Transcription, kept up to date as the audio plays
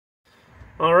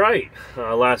All right,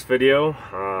 last video,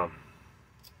 I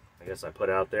guess I put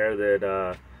out there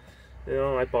that,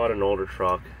 I bought an older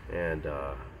truck and,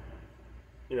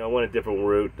 went a different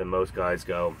route than most guys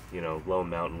go, low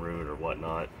mountain route or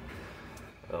whatnot,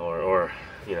 or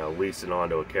leasing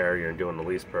onto a carrier and doing the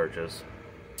lease purchase.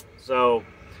 So,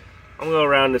 I'm going to go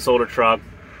around this older truck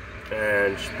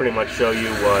and pretty much show you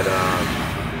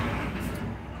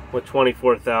what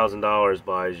 $24,000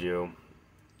 buys you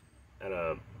at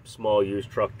a small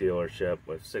used truck dealership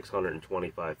with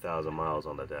 625,000 miles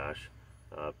on the dash,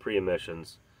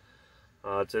 pre-emissions.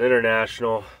 It's an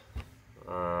International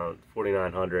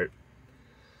 4900.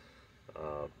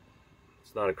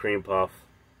 It's not a cream puff.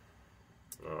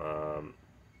 I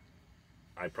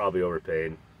probably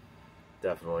overpaid,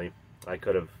 definitely. I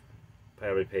could have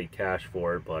probably paid cash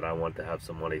for it, but I want to have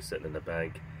some money sitting in the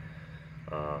bank,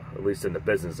 at least in the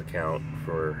business account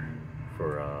for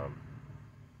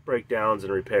breakdowns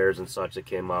and repairs and such that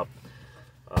came up,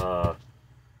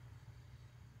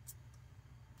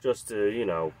 just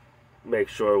to make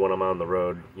sure when I'm on the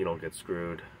road you don't get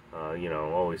screwed.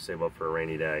 Always save up for a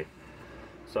rainy day.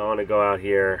 So I want to go out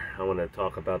here, I want to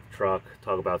talk about the truck,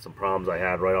 talk about some problems I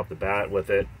had right off the bat with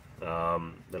it,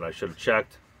 that I should have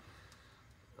checked.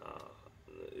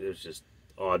 There's just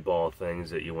oddball things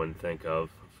that you wouldn't think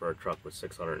of for a truck with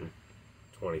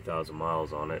 620,000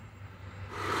 miles on it.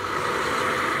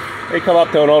 You come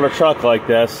up to an older truck like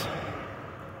this,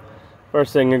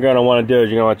 first thing you're going to want to do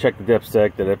is you're going to want to check the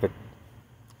dipstick, that if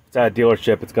it's at a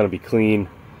dealership, it's going to be clean.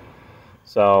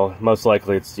 So most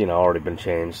likely it's already been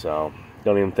changed, so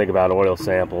don't even think about oil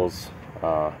samples.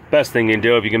 Best thing you can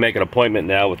do, if you can make an appointment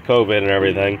now with COVID and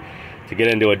everything, to get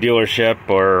into a dealership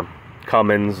or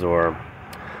Cummins or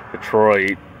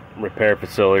Detroit repair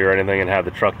facility or anything and have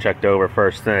the truck checked over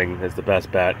first thing is the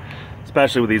best bet.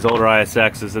 Especially with these older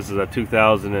ISXs. This is a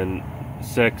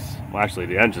 2006, well actually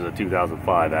the engine's a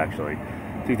 2005 actually.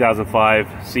 2005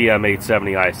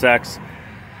 CM870 ISX.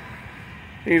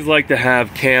 These like to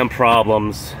have cam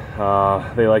problems.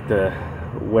 They like to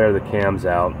wear the cams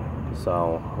out.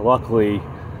 So luckily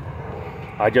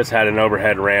I just had an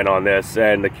overhead ran on this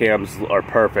and the cams are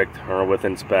perfect, or with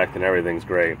inspect, and everything's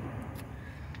great.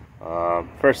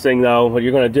 First thing though, what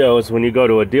you're going to do is when you go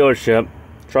to a dealership,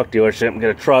 truck dealership, and get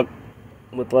a truck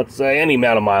with, let's say, any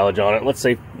amount of mileage on it, let's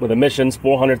say with emissions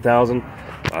 400,000.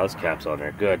 Wow, this cap's on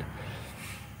there, good.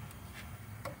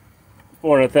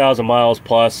 400,000 miles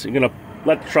plus. You're gonna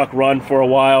let the truck run for a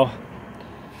while,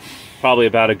 probably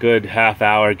about a good half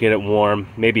hour, get it warm.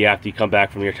 Maybe after you come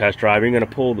back from your test drive, you're gonna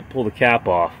pull the cap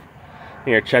off.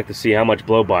 You're gonna check to see how much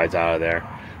blow by is out of there.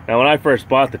 Now, when I first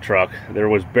bought the truck, there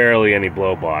was barely any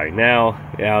blow by. Now,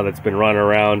 yeah, that's been running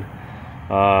around.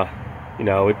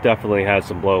 It definitely has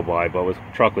some blow by, but with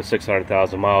a truck with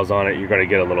 600,000 miles on it, you're going to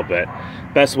get a little bit.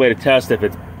 Best way to test if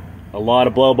it's a lot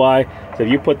of blow by, so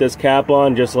if you put this cap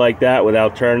on just like that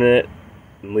without turning it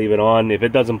and leave it on, if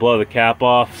it doesn't blow the cap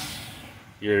off,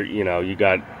 you're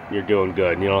doing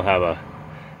good. You don't have a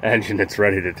engine that's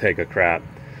ready to take a crap.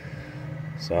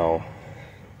 So,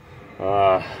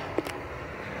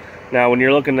 now when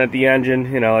you're looking at the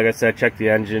engine, like I said, check the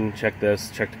engine, check this,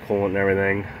 check the coolant and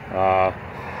everything.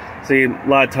 See, a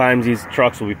lot of times these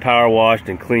trucks will be power washed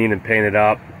and cleaned and painted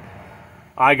up.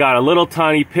 I got a little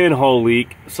tiny pinhole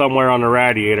leak somewhere on the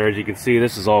radiator. As you can see,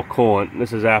 this is all coolant.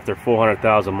 This is after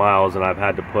 400,000 miles, and I've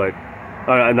had to put,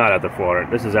 not after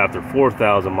 400, this is after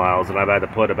 4,000 miles, and I've had to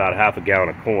put about half a gallon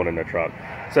of coolant in the truck.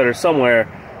 So there's somewhere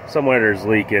there's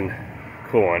leaking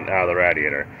coolant out of the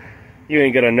radiator. You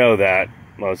ain't gonna know that,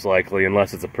 most likely,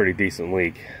 unless it's a pretty decent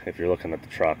leak, if you're looking at the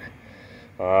truck.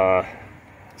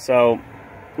 So,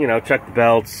 check the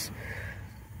belts,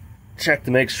 check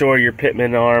to make sure your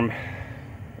pitman arm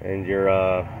and your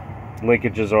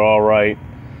linkages are all right.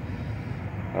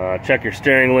 Check your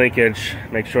steering linkage,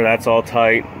 make sure that's all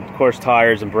tight. Of course,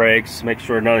 tires and brakes, make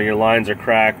sure none of your lines are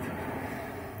cracked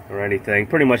or anything.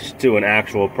 Pretty much do an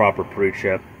actual proper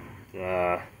pre-trip.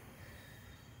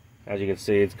 As you can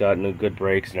see, it's got good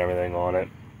brakes and everything on it.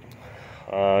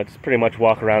 Just pretty much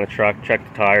walk around the truck, check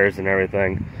the tires and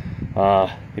everything.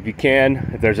 If you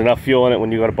can, if there's enough fuel in it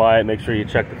when you go to buy it, make sure you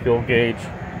check the fuel gauge.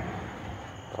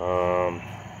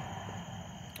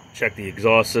 Check the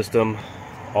exhaust system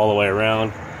all the way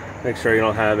around. Make sure you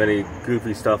don't have any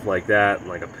goofy stuff like that,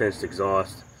 like a pinched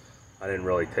exhaust. I didn't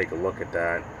really take a look at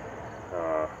that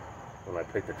when I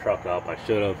picked the truck up. I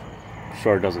should have.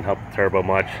 Sure, it doesn't help the turbo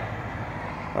much.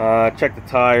 Check the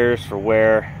tires for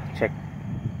wear. Check,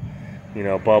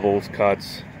 bubbles,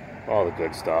 cuts, all the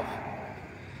good stuff.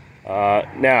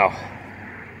 Now,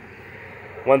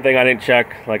 one thing I didn't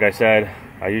check, like I said,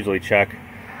 I usually check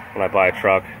when I buy a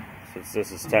truck. since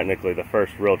this is technically the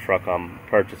first real truck I'm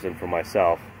purchasing for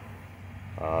myself.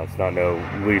 It's not no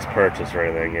lease purchase or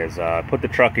anything. Is put the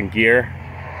truck in gear,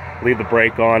 leave the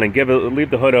brake on, and leave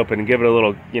the hood open and give it a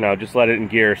little, you know, just let it in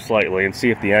gear slightly and see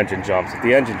if the engine jumps. If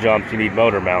the engine jumps, you need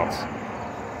motor mounts.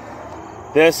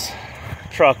 This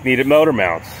truck needed motor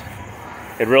mounts.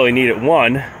 It really needed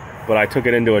one, but I took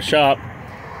it into a shop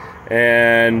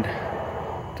and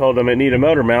told them it needed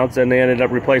motor mounts, and they ended up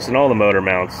replacing all the motor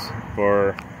mounts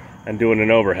and doing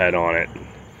an overhead on it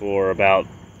for about,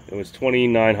 it was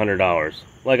 $2,900.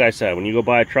 Like I said, when you go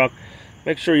buy a truck,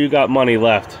 make sure you got money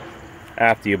left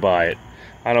after you buy it.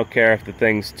 I don't care if the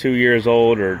thing's 2 years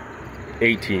old or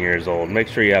 18 years old. Make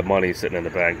sure you have money sitting in the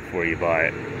bank before you buy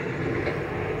it.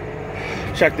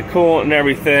 Check the coolant and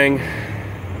everything.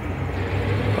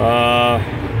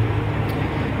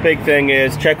 Big thing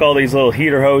is check all these little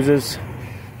heater hoses.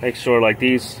 Make sure, like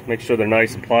these, make sure they're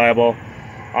nice and pliable.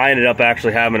 I ended up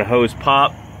actually having a hose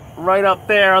pop right up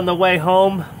there on the way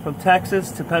home from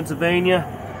Texas to Pennsylvania.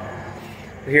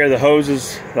 Here the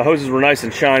hoses were nice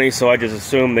and shiny, so I just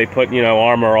assumed they put, you know,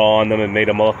 Armor All on them and made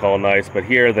them look all nice. But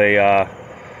here they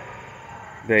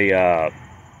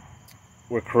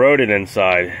were corroded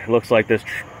inside. It looks like this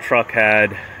truck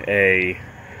had a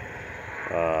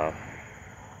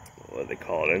what do they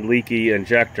call it? A leaky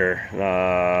injector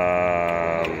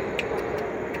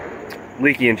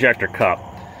cup.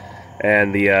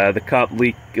 And the cup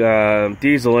leaked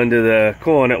diesel into the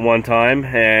coolant at one time,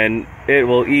 and it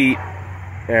will eat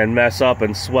and mess up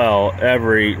and swell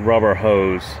every rubber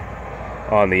hose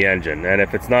on the engine. And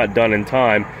if it's not done in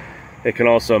time, it can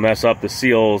also mess up the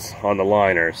seals on the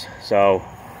liners. So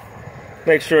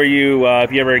make sure you,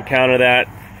 if you ever encounter that,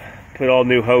 put all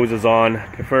new hoses on,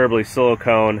 preferably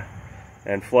silicone,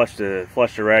 and flush the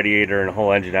radiator and the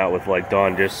whole engine out with like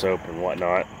Dawn dish soap and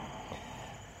whatnot.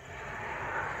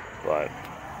 But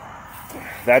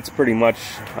that's pretty much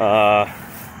my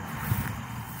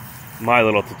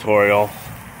little tutorial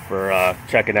for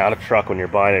checking out a truck when you're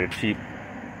buying a cheap,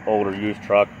 older used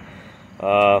truck.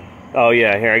 Oh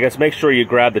yeah, here, I guess make sure you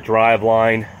grab the drive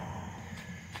line.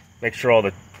 Make sure all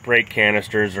the brake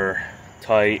canisters are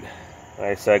tight. Like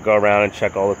I said, go around and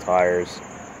check all the tires.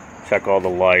 Check all the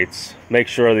lights. Make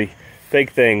sure the big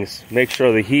things, make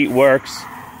sure the heat works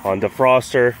on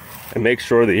defroster, and make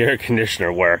sure the air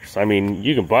conditioner works. I mean,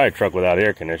 you can buy a truck without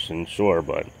air conditioning, sure,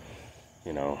 but,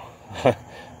 you know, if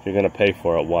you're going to pay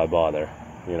for it, why bother?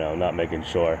 You know, not making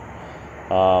sure.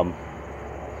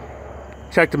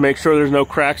 Check to make sure there's no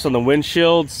cracks on the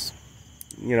windshields.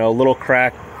 You know, a little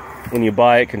crack when you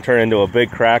buy it can turn into a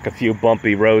big crack a few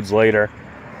bumpy roads later.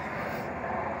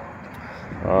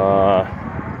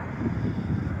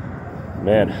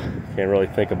 Man, can't really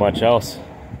think of much else.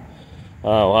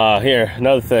 Oh, here,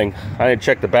 another thing. I didn't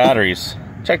check the batteries.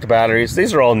 Check the batteries.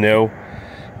 These are all new,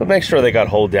 but make sure they got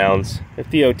hold downs. If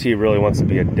DOT really wants to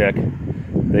be a dick,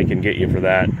 they can get you for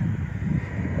that.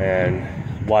 And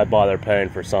why bother paying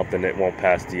for something that won't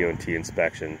pass DOT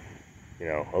inspection, you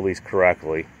know, at least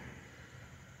correctly.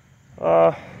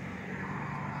 Other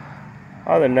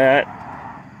than that,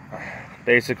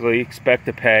 basically expect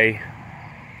to pay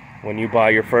when you buy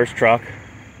your first truck,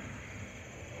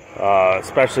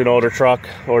 especially an older truck,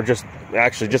 or just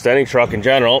any truck in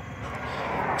general.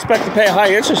 Expect to pay a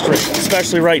high interest rate,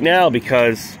 especially right now,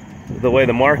 because the way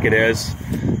the market is.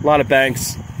 A lot of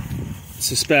banks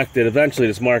suspect that eventually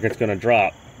this market's going to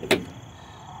drop,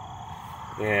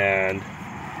 and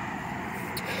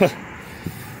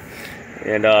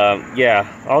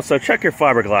yeah, also check your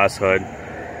fiberglass hood.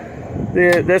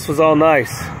 This was all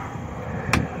nice,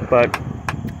 but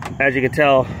as you can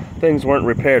tell, things weren't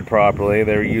repaired properly.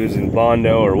 They were using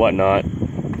Bondo or whatnot.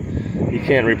 You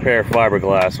can't repair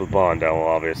fiberglass with Bondo,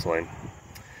 obviously.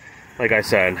 Like I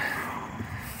said,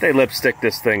 they lipstick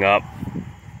this thing up.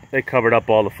 They covered up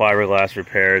all the fiberglass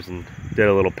repairs and did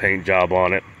a little paint job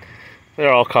on it.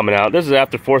 They're all coming out. This is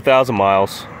after 4,000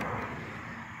 miles.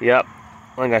 Yep,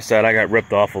 like I said, I got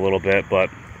ripped off a little bit,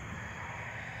 but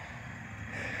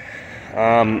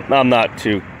I'm not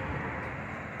too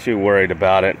worried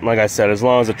about it. Like I said, as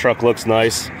long as the truck looks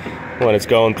nice when it's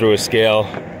going through a scale,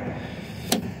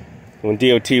 when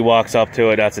DOT walks up to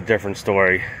it, that's a different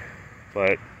story.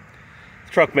 But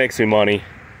the truck makes me money.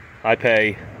 I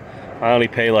only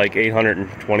pay like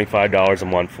 $825 a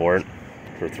month for it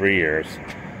for 3 years.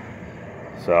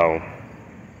 So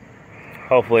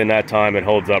hopefully in that time it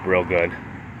holds up real good.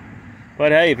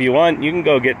 But hey, if you want, you can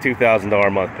go get $2,000 a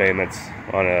month payments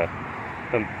on a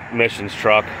emissions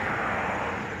truck.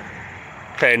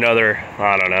 Pay another,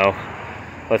 I don't know.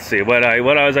 Let's see, what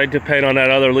was I paid on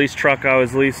that other lease truck I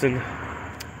was leasing?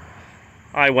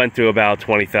 I went through about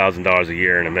 $20,000 a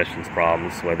year in emissions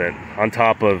problems with it, on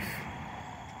top of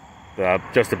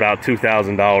just about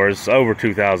 $2,000, over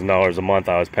 $2,000 a month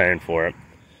I was paying for it.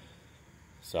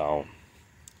 So,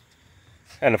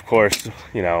 and of course,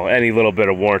 you know, any little bit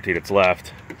of warranty that's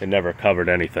left, it never covered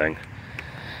anything.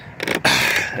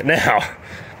 Now,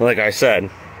 like I said,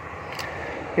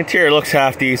 interior looks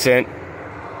half decent.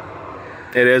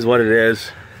 It is what it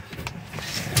is.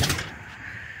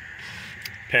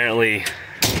 Apparently,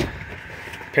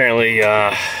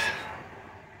 the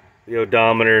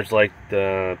odometers, like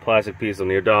the plastic piece on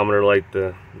the odometer, like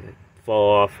the fall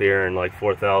off here in like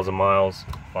 4,000 miles,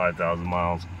 5,000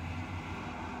 miles.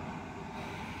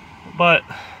 But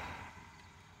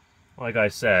like I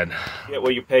said, get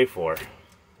what you pay for.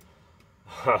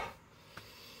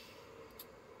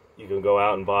 You can go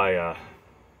out and buy a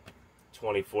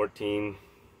 2014,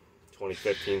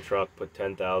 2015 truck, put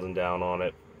 $10,000 down on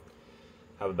it,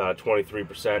 have about a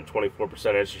 23%,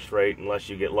 24% interest rate, unless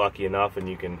you get lucky enough and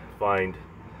you can find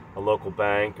a local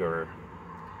bank or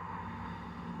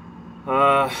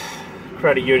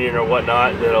credit union or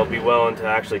whatnot that'll be willing to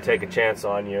actually take a chance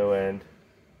on you and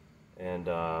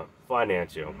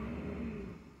finance you.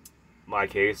 In my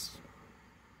case,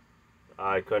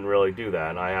 I couldn't really do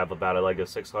that. I have about like a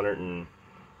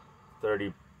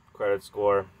 630 credit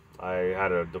score. I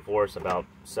had a divorce about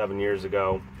 7 years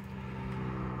ago.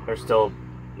 There's still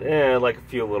like a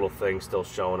few little things still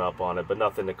showing up on it, but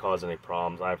nothing to cause any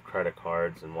problems. I have credit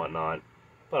cards and whatnot,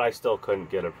 but I still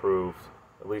couldn't get approved,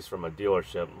 at least from a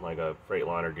dealership, like a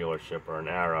Freightliner dealership or an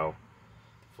Arrow,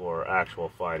 for actual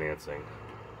financing.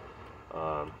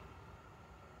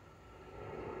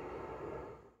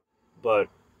 But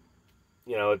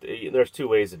you know, there's two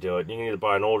ways to do it. You can either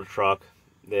buy an older truck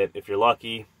that, if you're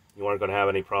lucky, you aren't going to have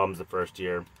any problems the first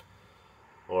year,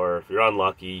 or if you're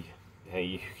unlucky, hey,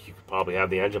 you could probably have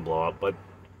the engine blow up. But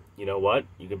you know what?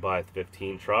 You could buy a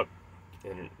 15 truck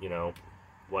and, you know,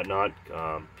 whatnot,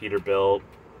 Peterbilt,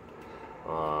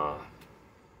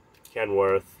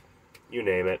 Kenworth, you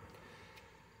name it.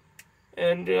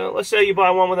 And let's say you buy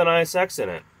one with an ISX in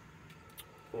it.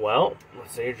 Well,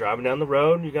 let's say you're driving down the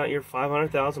road, you got your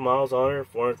 500,000 miles on it or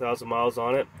 400,000 miles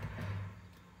on it,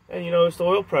 and you notice the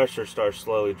oil pressure starts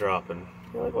slowly dropping.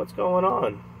 You're like, what's going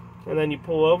on? And then you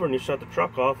pull over and you shut the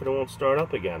truck off and it won't start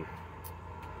up again.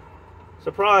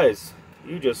 Surprise!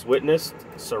 You just witnessed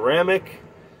ceramic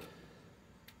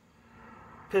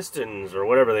pistons or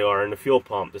whatever they are in the fuel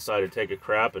pump decide to take a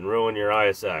crap and ruin your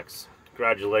ISX.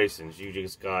 Congratulations, you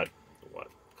just got, what,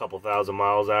 a couple thousand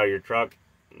miles out of your truck?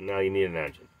 Now you need an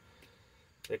engine.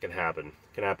 It can happen.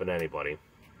 It can happen to anybody.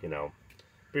 You know,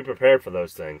 be prepared for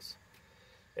those things.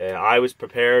 I was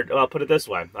prepared. Well, I'll put it this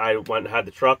way. I went and had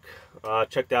the truck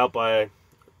checked out by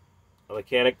a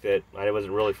mechanic that I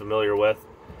wasn't really familiar with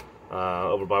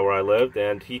over by where I lived,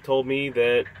 and he told me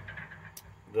that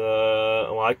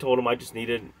I told him I just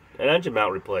needed an engine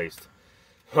mount replaced.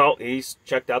 Well, he's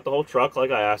checked out the whole truck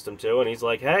like I asked him to, and he's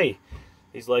like, hey,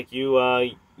 he's like,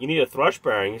 you need a thrush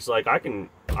bearing. He's like, I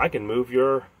can move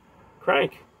your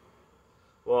crank.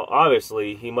 Well,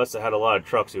 obviously, he must have had a lot of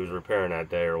trucks he was repairing that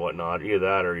day or whatnot. Either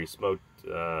that or he smoked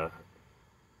a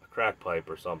crack pipe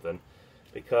or something.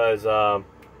 Because I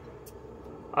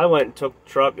went and took the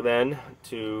truck then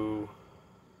to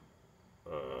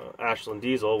Ashland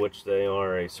Diesel, which they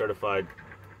are a certified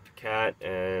CAT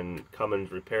and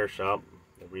Cummins repair shop.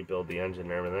 They rebuild the engine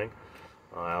and everything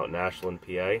out in Ashland,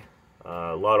 PA.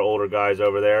 A lot of older guys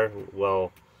over there,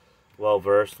 well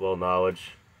versed, well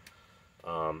knowledge.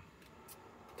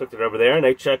 Took it over there and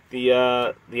they checked the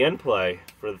end play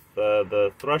for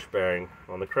the thrush bearing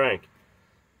on the crank.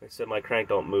 They said my crank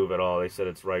don't move at all. They said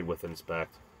it's right with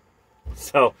inspect.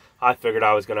 So I figured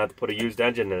I was gonna have to put a used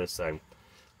engine in this thing.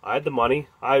 I had the money.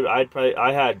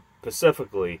 I had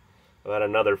specifically about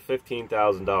another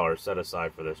 $15,000 set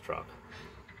aside for this truck.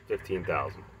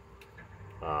 $15,000.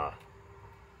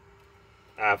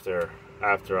 After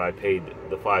I paid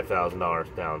the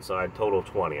 $5,000 down, so I had total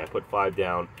 20. I put 5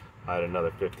 down. I had another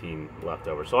 15 left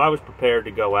over. So I was prepared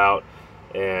to go out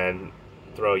and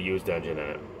throw a used engine in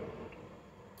it.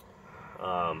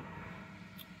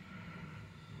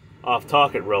 I'll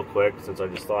talk it real quick since I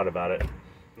just thought about it.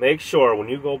 Make sure when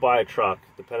you go buy a truck,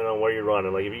 depending on where you're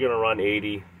running, like if you're going to run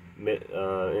 80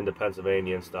 into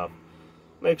Pennsylvania and stuff,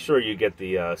 make sure you get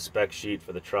the spec sheet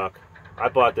for the truck. I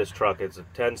bought this truck. It's a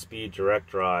 10-speed direct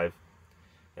drive,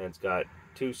 and it's got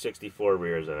 264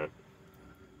 rears in it.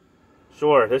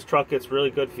 Sure, this truck gets really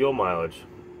good fuel mileage.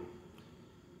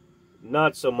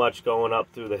 Not so much going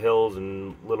up through the hills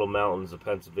and little mountains of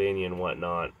Pennsylvania and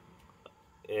whatnot.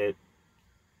 It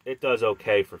does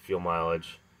okay for fuel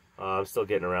mileage. I'm still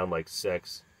getting around like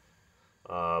 6,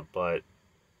 but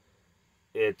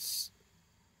it's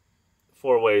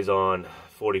 4 ways on,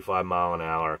 45 mile an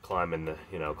hour, climbing the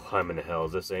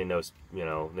hills. This ain't no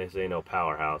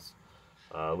powerhouse,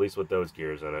 at least with those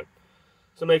gears in it.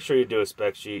 So make sure you do a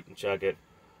spec sheet and check it.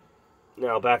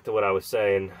 Now back to what I was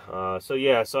saying. So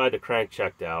I had the crank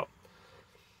checked out,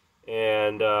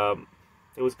 and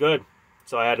it was good.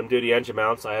 So I had them do the engine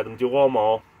mounts. I had them do them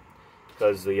all,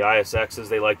 because the ISXs,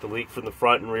 they like to leak from the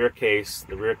front and rear case.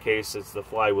 The rear case is the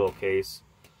flywheel case.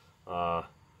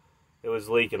 It was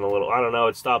leaking a little. I don't know,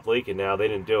 it stopped leaking now. They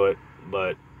didn't do it,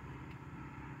 but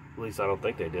at least I don't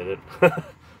think they did it.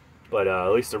 But at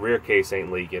least the rear case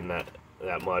ain't leaking that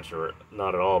much, or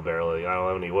not at all, barely. I don't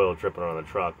have any oil dripping on the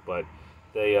truck, but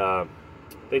they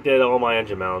did all my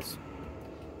engine mounts.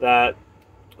 That,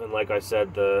 and like I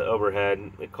said, the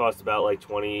overhead, it cost about like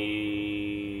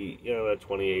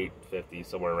 $28.50,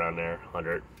 somewhere around there,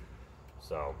 100.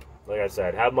 So, like I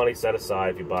said, have money set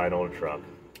aside if you buy an older truck.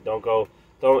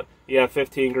 You have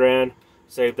 15 grand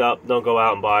saved up, don't go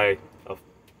out and buy a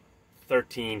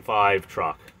 13.5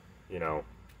 truck. Don't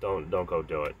go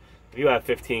do it. If you have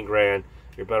 15 grand,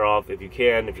 you're better off, if you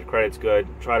can, if your credit's good,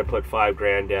 try to put 5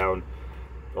 grand down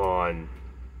on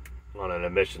an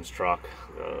emissions truck,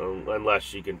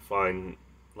 unless you can find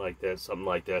something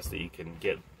like this that you can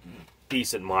get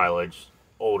decent mileage,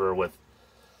 older, with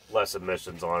less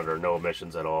emissions on it or no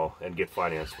emissions at all, and get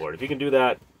finance for it. If you can do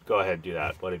that, go ahead and do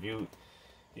that. But if you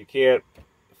can't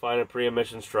find a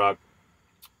pre-emissions truck,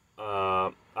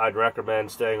 I'd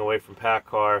recommend staying away from pack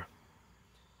car.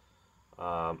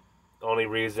 Only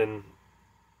reason,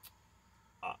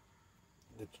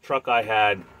 the truck I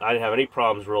didn't have any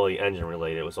problems really engine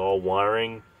related. It was all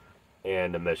wiring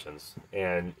and emissions.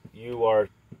 And you are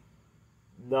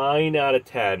 9 out of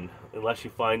 10, unless you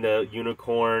find a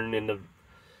unicorn in the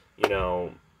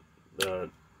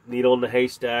needle in the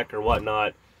haystack or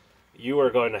whatnot, you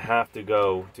are going to have to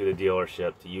go to the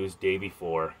dealership to use Davy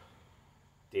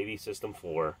System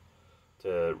 4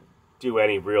 to do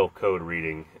any real code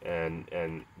reading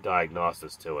and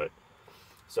diagnosis to it.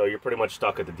 So you're pretty much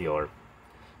stuck at the dealer.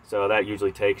 So that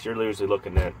usually you're usually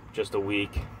looking at just a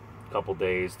week, couple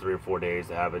days, 3 or 4 days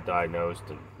to have it diagnosed,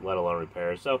 and let alone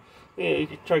repairs. So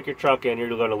if you take your truck in, you're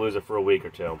going to lose it for a week or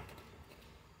 2.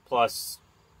 Plus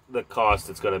the cost,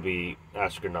 it's going to be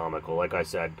astronomical. Like I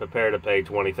said, prepare to pay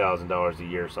 $20,000 a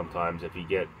year sometimes if you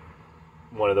get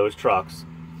one of those trucks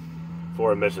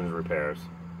for emissions repairs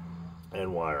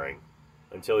and wiring.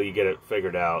 Until you get it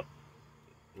figured out,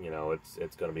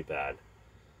 it's going to be bad.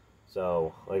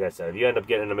 So, like I said, if you end up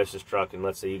getting an emissions truck, and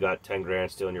let's say you got 10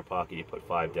 grand still in your pocket, you put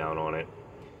 5 down on it.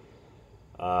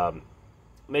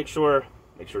 Make sure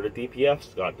the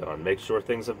DPF's got done. Make sure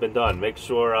things have been done. Make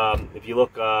sure, if you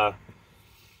look on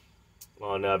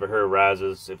Verheer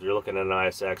Raz's, if you're looking at an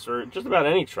ISX, or just about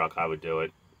any truck, I would do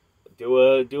it. Do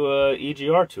a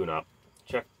EGR tune-up.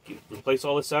 Replace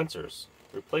all the sensors.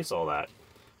 Replace all that.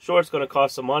 Sure, it's going to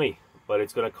cost some money, but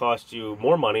it's going to cost you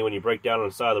more money when you break down on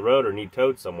the side of the road or need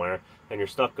towed somewhere, and you're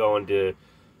stuck going to,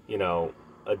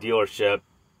 a dealership,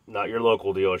 not your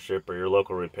local dealership or your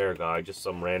local repair guy, just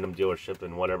some random dealership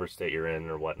in whatever state you're in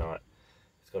or whatnot.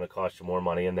 It's going to cost you more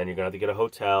money, and then you're going to have to get a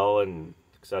hotel, and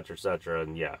etc.,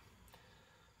 and yeah.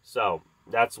 So,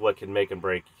 that's what can make and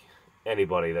break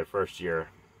anybody their first year,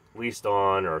 leased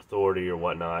on or authority or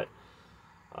whatnot.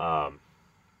 I'm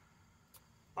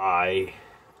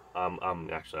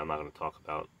not going to talk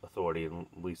about authority and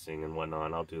leasing and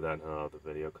whatnot. I'll do that in another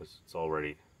video because it's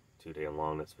already too damn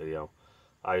long, this video.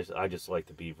 I just like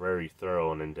to be very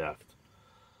thorough and in-depth,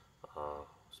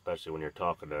 especially when you're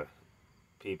talking to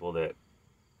people that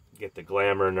get the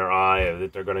glamour in their eye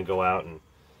that they're going to go out and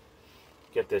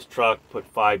get this truck, put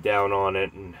 5 down on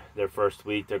it, and their first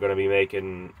week they're going to be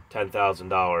making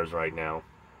 $10,000 right now.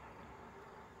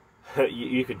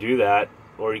 You could do that,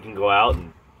 or you can go out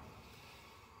and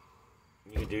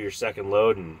you can do your second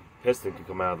load and piston can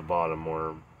come out of the bottom,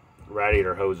 or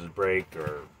radiator hoses break,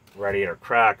 or radiator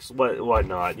cracks,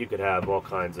 whatnot. You could have all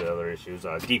kinds of other issues.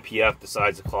 DPF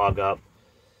decides to clog up,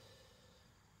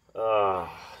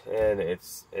 and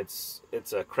it's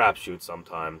a crapshoot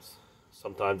sometimes.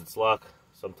 Sometimes it's luck,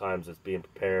 sometimes it's being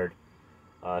prepared.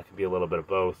 It can be a little bit of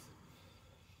both,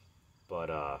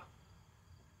 but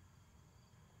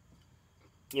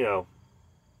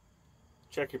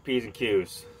check your P's and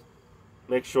Q's.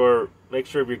 Make sure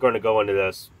if you're going to go into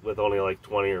this with only like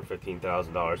 $20,000 or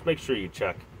 $15,000, make sure you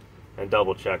check and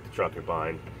double check the truck you're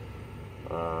buying.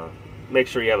 Make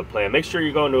sure you have a plan. Make sure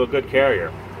you're going to a good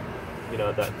carrier.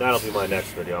 That'll be my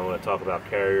next video. I'm going to talk about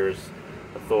carriers,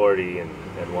 authority, and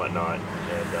whatnot,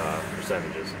 and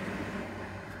percentages.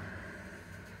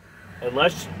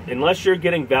 unless you're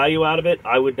getting value out of it,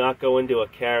 I would not go into a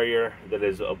carrier that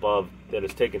is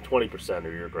taking 20%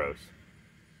 of your gross.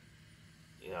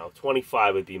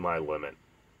 25 would be my limit.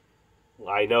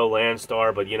 I know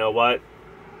Landstar, but you know what?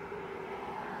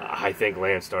 I think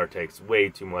Landstar takes way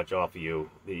too much off of you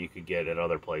that you could get at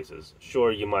other places.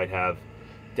 Sure, you might have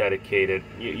dedicated.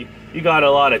 You got a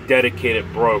lot of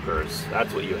dedicated brokers.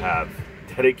 That's what you have.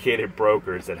 Dedicated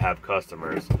brokers that have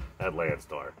customers at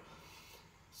Landstar.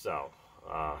 So,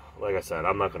 like I said,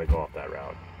 I'm not going to go off that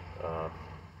route.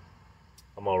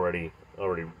 I'm already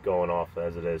going off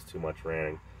as it is, too much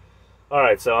ranting.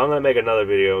 Alright, so I'm going to make another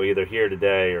video either here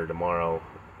today or tomorrow,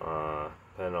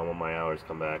 depending on when my hours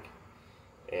come back.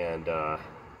 And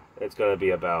it's going to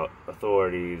be about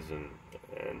authorities and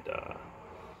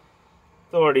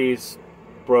authorities,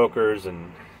 brokers,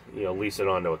 and leasing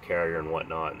onto a carrier and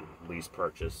whatnot, and lease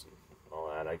purchase and all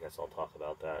that. I guess I'll talk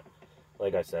about that.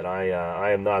 Like I said,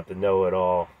 I am not the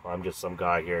know-it-all. I'm just some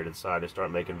guy here that decided to start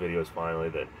making videos finally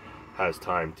that has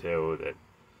time too, that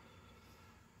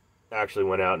actually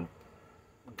went out and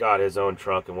got his own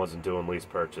truck and wasn't doing lease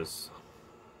purchase.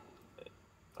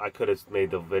 I could have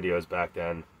made the videos back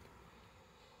then,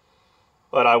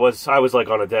 but I was like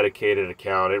on a dedicated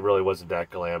account. It really wasn't that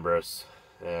glamorous,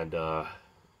 and I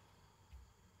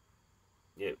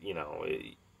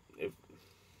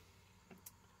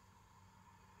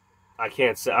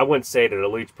wouldn't say that a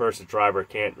lease purchase driver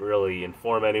can't really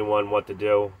inform anyone what to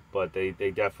do, but they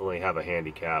definitely have a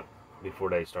handicap before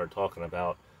they start talking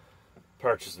about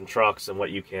purchasing trucks and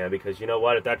what you can, because you know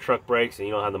what, if that truck breaks and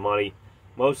you don't have the money,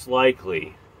 most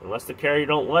likely, unless the carrier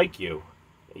don't like you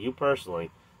personally,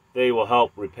 they will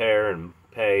help repair and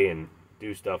pay and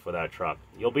do stuff with that truck.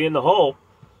 You'll be in the hole,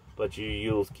 but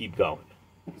you'll keep going.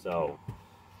 So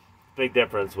big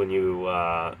difference when you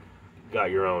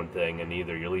got your own thing and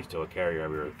either you're leased to a carrier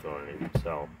or you're authority.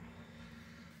 So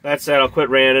that said, I'll quit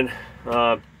ranting.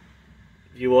 If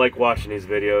you like watching these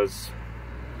videos,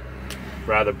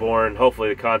 rather boring. Hopefully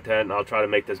the content, I'll try to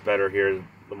make this better here.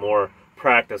 The more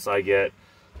practice I get,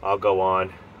 I'll go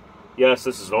on. Yes,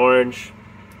 this is orange.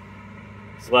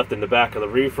 It's left in the back of the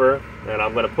reefer, and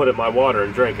I'm going to put it in my water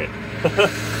and drink it.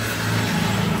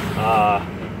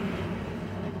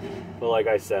 But like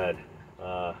I said,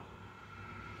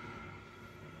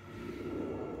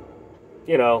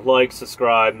 like,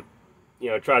 subscribe,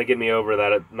 try to get me over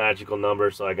that magical number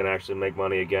so I can actually make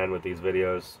money again with these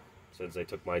videos. Since they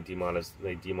took they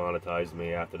demonetized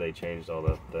me after they changed all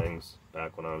the things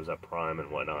back when I was at Prime and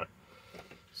whatnot.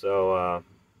 So,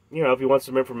 if you want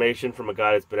some information from a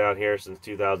guy that's been out here since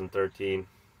 2013,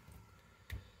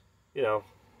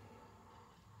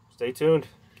 stay tuned,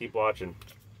 keep watching,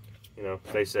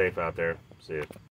 stay safe out there. See ya.